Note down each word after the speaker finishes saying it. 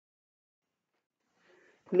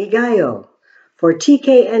Mi Gallo for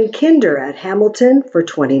TK and Kinder at Hamilton for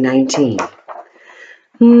 2019.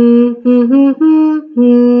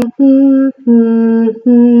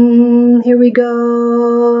 Here we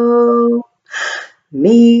go.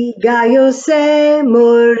 Mi gallo se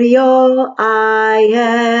murió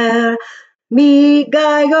ayer. Mi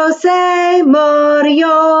gallo se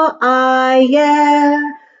murió ayer.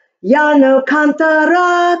 Ya no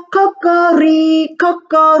cantará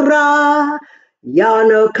cocoricocora. Ya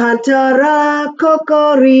no cantará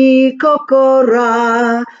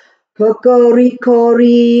cocoricocora.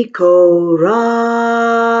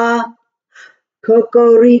 Cocoricoricora.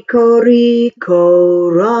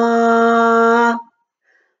 Cocoricoricora.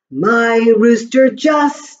 My rooster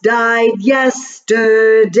just died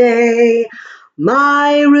yesterday.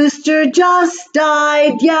 My rooster just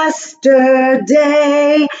died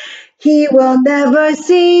yesterday. He will never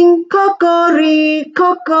sing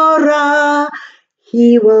cocoricocora.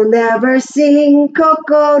 He will never sing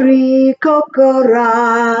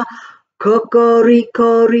cocoricocora.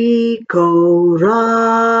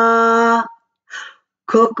 Cocoricoricora.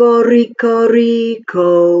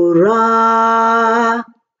 Cocoricoricora.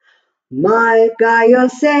 My gallo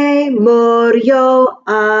se murió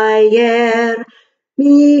ayer.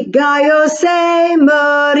 Mi gallo se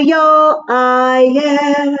murió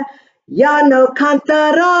ayer. Ya no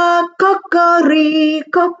cantará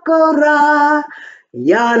cocoricocora.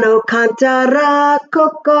 Ya no cantará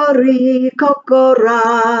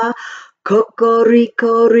cocoricocora.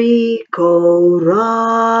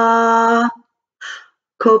 Cocoricoricora.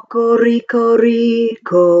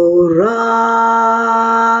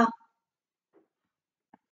 Cocoricoricora.